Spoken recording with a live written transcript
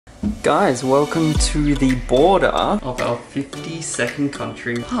Guys, welcome to the border of our 52nd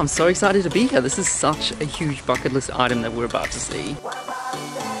country. Oh, I'm so excited to be here. This is such a huge bucket list item that we're about to see.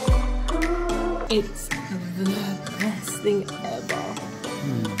 It's the best thing ever.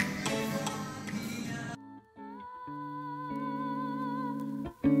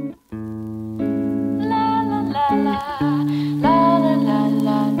 La la la la, la la la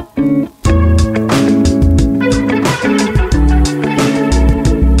la.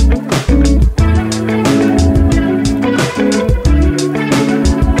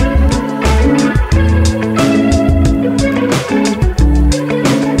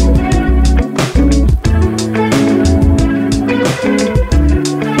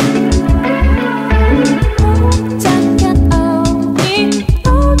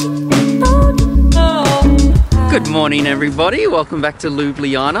 Good morning, everybody. Welcome back to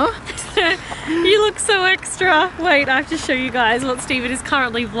Ljubljana. You look so extra. Wait, I have to show you guys what Stephen is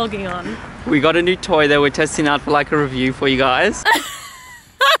currently vlogging on. We got a new toy that we're testing out for like a review for you guys.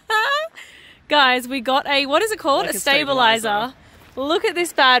 Guys, we got a, what is it called? Like a stabilizer. Look at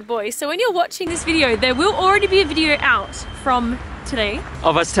this bad boy. So when you're watching this video, there will already be a video out from today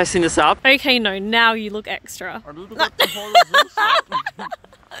Of us testing this up. Okay, no, now you look extra.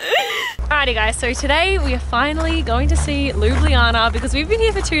 Alrighty guys, so today we are finally going to see Ljubljana because we've been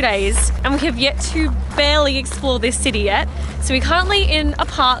here for 2 days and we have yet to barely explore this city yet. So we're currently in a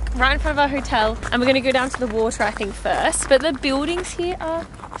park right in front of our hotel and we're going to go down to the water I think first. But the buildings here are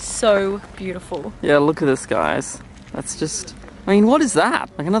so beautiful. Yeah, look at this, guys. That's just... I mean, what is that?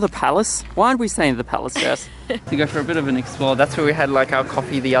 Like another palace? Why aren't we staying at the palace, Jess? To go for a bit of an explore. That's where we had like our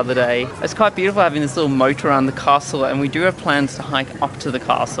coffee the other day. It's quite beautiful having this little moat around the castle, and we do have plans to hike up to the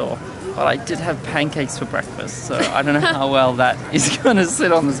castle. But I did have pancakes for breakfast, so I don't know how well that is going to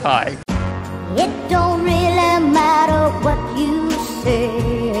sit on this hike. It don't really matter what you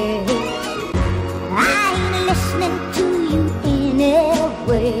say. I ain't listening to you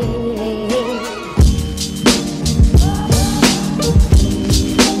anyway.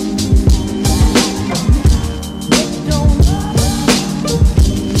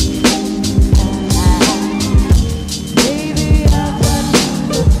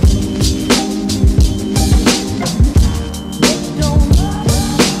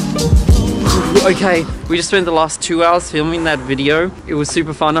 Okay, we just spent the last 2 hours filming that video. It was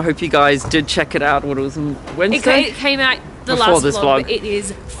super fun. I hope you guys did check it out. What it was on Wednesday? It came out the Before last this vlog, vlog. but it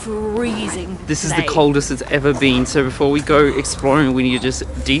is freezing This is today. the coldest it's ever been. So before we go exploring, we need to just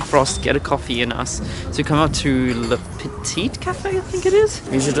defrost, get a coffee in us. So come up to Le Petit Cafe, I think it is.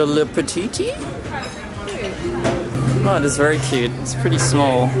 Is it a Le Petit? Oh, it is very cute. It's pretty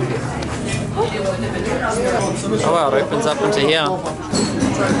small. Oh wow, it opens up into here.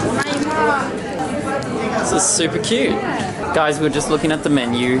 This is super cute. Guys, we're just looking at the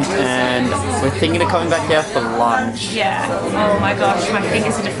menu and we're thinking of coming back here for lunch. Yeah. Oh my gosh, my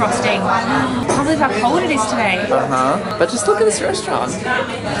fingers are defrosting. I can't believe how cold it is today. But just look at this restaurant.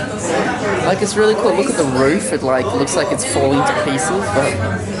 Like, it's really cool. Look at the roof. It like looks like it's falling to pieces, but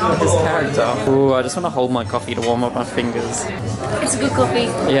look at this character. Ooh, I just want to hold my coffee to warm up my fingers. It's a good coffee.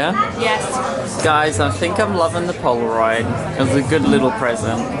 Yeah? Yes. Guys, I think I'm loving the Polaroid. It was a good little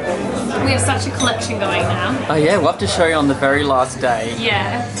present. We have such a collection going now. Oh yeah, we'll have to show you on the very last day.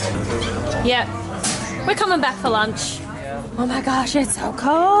 Yeah. Yep. We're coming back for lunch. Oh my gosh, it's so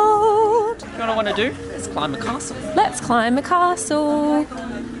cold. You know what I want to do? Let's climb a castle. Let's climb a castle.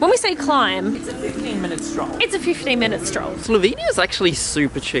 When we say climb, It's a 15-minute stroll. it's a 15-minute stroll. Slovenia is actually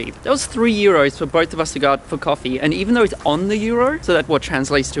super cheap. That was €3 for both of us to go out for coffee, and even though it's on the euro, so that what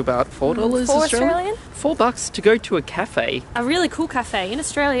translates to about $4 $4 Australian? $4 to go to a cafe. A really cool cafe. In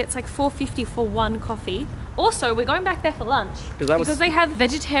Australia, it's like $4.50 for one coffee. Also, we're going back there for lunch because they have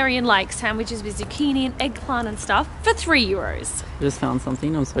vegetarian like sandwiches with zucchini and eggplant and stuff for €3. I just found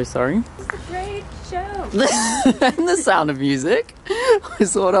something, I'm so sorry. It's a great show. And the Sound of Music. I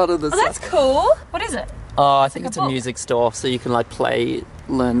saw it out of the Oh, that's cool. What is it? Oh, I think it's a book. music store, so you can like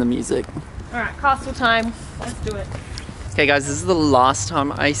learn the music. All right, castle time. Let's do it. Okay guys, this is the last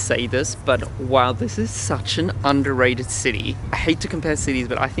time I say this, but wow, this is such an underrated city. I hate to compare cities,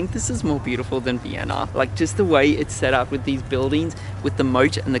 but I think this is more beautiful than Vienna. Like just the way it's set up with these buildings, with the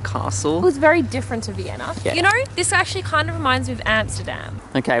moat and the castle. It was very different to Vienna. Yeah. You know, this actually kind of reminds me of Amsterdam.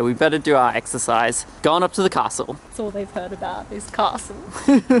 Okay, we better do our exercise. Going up to the castle. That's all they've heard about, this castle.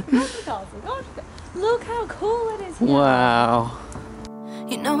 The castle. God, look how cool it is here. Wow.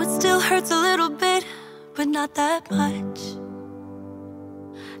 You know it still hurts a little bit, but not that much.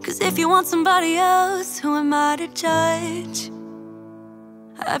 'Cause if you want somebody else, who am I to judge?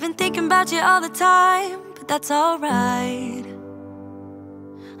 I've been thinking about you all the time, but that's alright.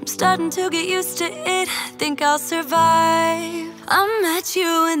 I'm starting to get used to it, think I'll survive. I met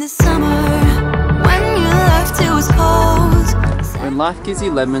you in the summer, when you left it was cold. When life gives you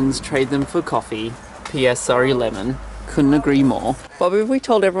lemons, trade them for coffee. P.S. Sorry, lemon. Couldn't agree more. Bobby, have we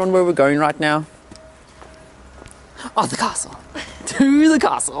told everyone where we're going right now? Oh, the castle. To the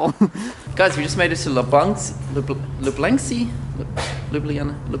castle. Guys, we just made it to Ljubljana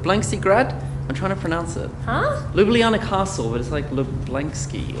Grad. I'm trying to pronounce it. Huh? Ljubljana Castle, but it's like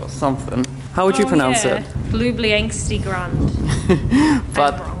Ljubljanski or something. How would you pronounce it? Ljubljana Grand.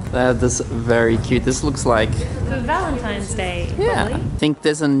 But this is very cute. This looks like... For Valentine's Day, Yeah. probably. I think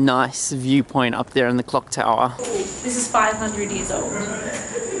there's a nice viewpoint up there in the clock tower. This is 500 years old. I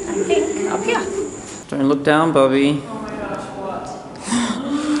think up here. Don't look down, Bobby. Oh my gosh, what?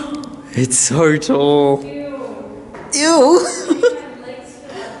 It's so tall. Ew.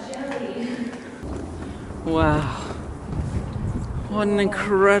 Wow. What an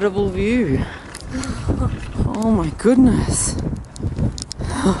incredible view. Oh my goodness.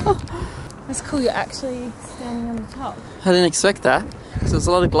 That's cool, you're actually standing on the top. I didn't expect that. So there's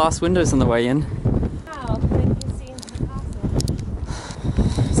a lot of glass windows on the way in. Wow, then you can see into the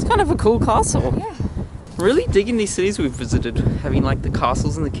castle. It's kind of a cool castle. Yeah. Really digging these cities we've visited, having like the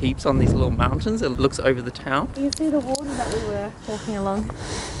castles and the keeps on these little mountains. It looks over the town. You can see the water that we were walking along.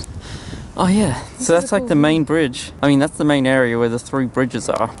 Oh yeah, so that's like the main bridge. I mean, that's the main area where the 3 bridges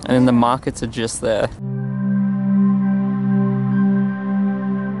are, and then the markets are just there.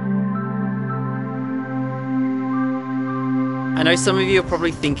 I know some of you are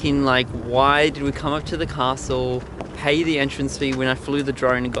probably thinking like, why did we come up to the castle, pay the entrance fee when I flew the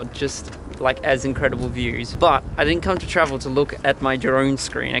drone and got just like as incredible views? But I didn't come to travel to look at my drone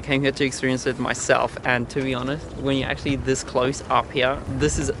screen. I came here to experience it myself, and to be honest, when you're actually this close up here,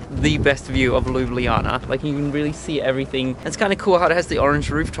 this is the best view of Ljubljana. Like, you can really see everything. It's kind of cool how it has the orange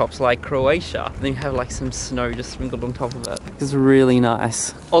rooftops like Croatia, and then you have like some snow just sprinkled on top of it. It's really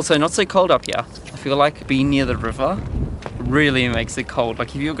nice. Also, not so cold up here. I feel like being near the river really makes it cold.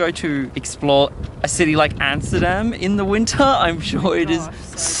 Like, if you go to explore a city like Amsterdam in the winter, I'm sure it is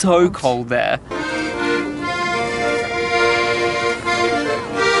so cold there.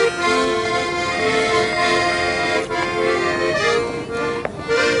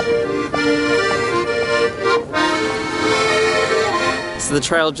 So the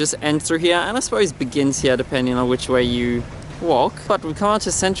trail just ends through here, and I suppose begins here depending on which way you walk. But we come out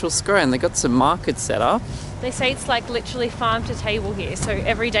to Central Square and they got some markets set up. They say it's like literally farm to table here. So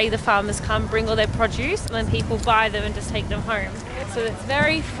every day the farmers come, bring all their produce, and then people buy them and just take them home. So it's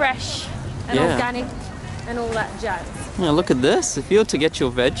very fresh and organic and all that jazz. Yeah, look at this. If you were to get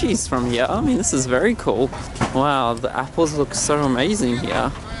your veggies from here, I mean, this is very cool. Wow, the apples look so amazing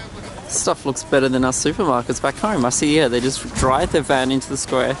here. This stuff looks better than our supermarkets back home. I see, yeah, they just drive their van into the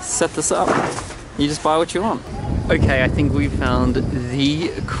square, set this up. You just buy what you want. Okay, I think we found the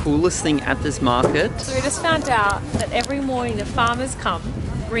coolest thing at this market. So we just found out that every morning the farmers come,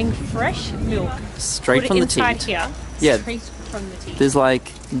 bring fresh milk, Straight from the teat. inside here, Yeah. straight from the teat. There's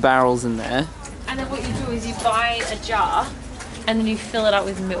like barrels in there. And then what you do is you buy a jar and then you fill it up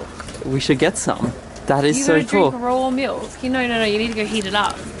with milk. We should get some. That is You so gotta cool. drink raw milk. No, you need to go heat it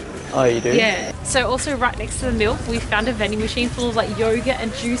up. Oh, you do? Yeah. So also right next to the milk, we found a vending machine full of like yogurt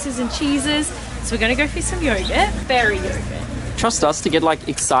and juices and cheeses. So we're gonna go for some yogurt, berry yogurt. Trust us to get like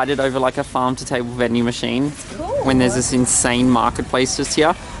excited over like a farm to table vending machine Cool. when there's this insane marketplace just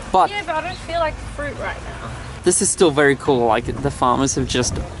here. But Yeah, but I don't feel like fruit right now. this is still very cool. Like, the farmers have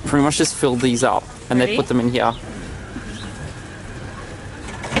just pretty much just filled these up and they Ready? put them in here.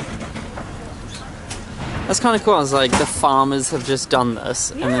 That's kind of cool. It's like the farmers have just done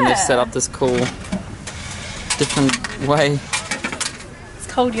this and then they've set up this cool different way. It's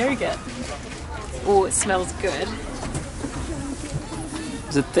cold yogurt. Oh, it smells good.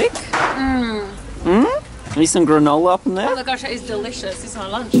 Is it thick? Need some granola up in there? Oh my gosh, that is delicious. It's my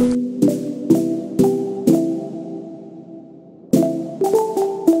lunch.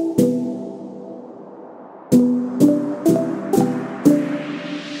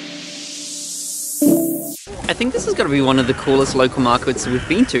 I think this is going to be one of the coolest local markets we've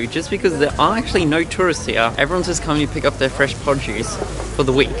been to, just because there are actually no tourists here. Everyone's just coming to pick up their fresh produce for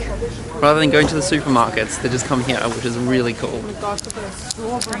the week. Rather than going to the supermarkets, they just come here, which is really cool. Oh my gosh, look at the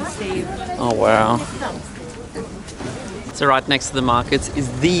strawberry, Steve. Oh wow. So right next to the markets is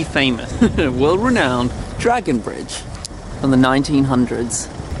the famous, world-renowned Dragon Bridge from the 1900s.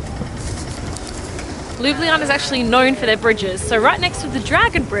 Ljubljana is actually known for their bridges. So right next to the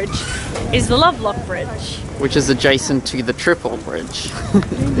Dragon Bridge is the Lovelock Bridge. Which is adjacent to the Triple Bridge.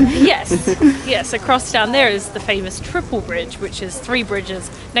 Yes, yes, across down there is the famous Triple Bridge, which is 3 bridges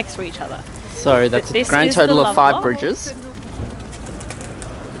next to each other. So that's a grand total of 5 bridges.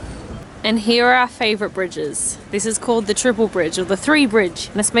 And here are our favourite bridges. This is called the Triple Bridge, or the 3 Bridge,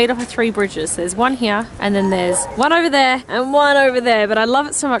 and it's made up of 3 bridges. There's one here, and then there's one over there, and one over there. But I love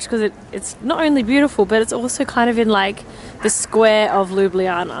it so much because it's not only beautiful, but it's also kind of in like the square of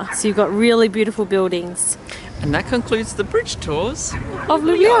Ljubljana. So you've got really beautiful buildings. And that concludes the bridge tours Of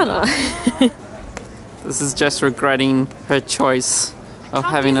Ljubljana. This is just regretting her choice of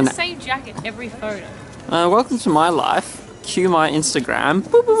having the same jacket every photo. Welcome to my life. Cue my Instagram.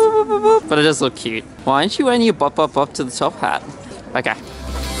 Boop, boop, boop, boop, boop. But it does look cute. Why aren't you wearing your bop bop bop to the top hat? Okay.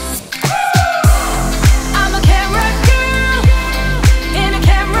 I'm a camera girl in a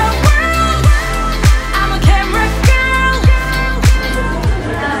camera world. I'm a camera girl.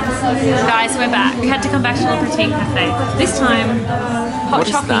 Guys, we're back. We had to come back to the Petite Cafe. This time, hot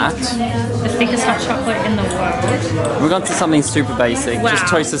chocolate. The thickest hot chocolate in the world. We've gone to something super basic, just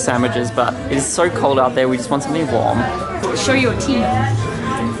toasted sandwiches, but it is so cold out there, we just want something warm. Show you a tea. I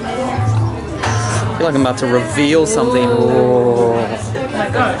feel like I'm about to reveal something. Oh my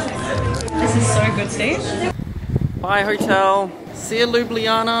god. This is so good, Steve. Bye, hotel. See you,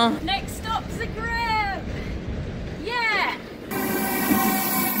 Ljubljana. Next stop, Zagreb. Yeah.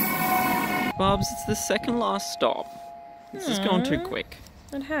 Bobs, it's the second last stop. This is going too quick.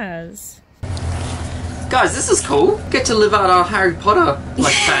 It has. Guys, this is cool. Get to live out our Harry Potter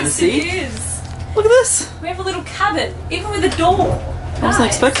fantasy. It is. Look at this. We have a little cabin, even with a door. I wasn't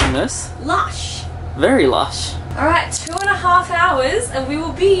expecting this. Lush. Very lush. Alright, 2.5 hours and we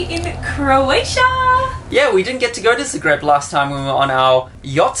will be in Croatia. Yeah, we didn't get to go to Zagreb last time when we were on our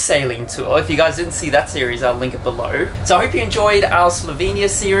yacht sailing tour. If you guys didn't see that series, I'll link it below. So I hope you enjoyed our Slovenia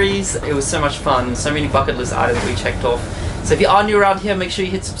series. It was so much fun. So many bucket list items we checked off. So if you are new around here, make sure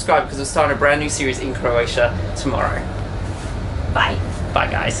you hit subscribe because we're starting a brand new series in Croatia tomorrow. Bye. Bye,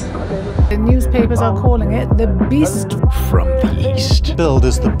 guys. The newspapers are calling it the Beast from the East. Billed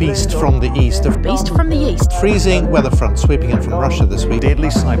as the Beast from the East. Beast from the East. Freezing weather front sweeping in from Russia this week. Deadly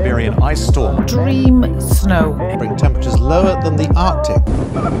Siberian ice storm. Dream snow. Bring temperatures lower than the Arctic.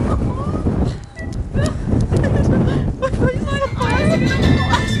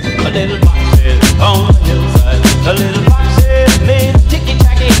 A little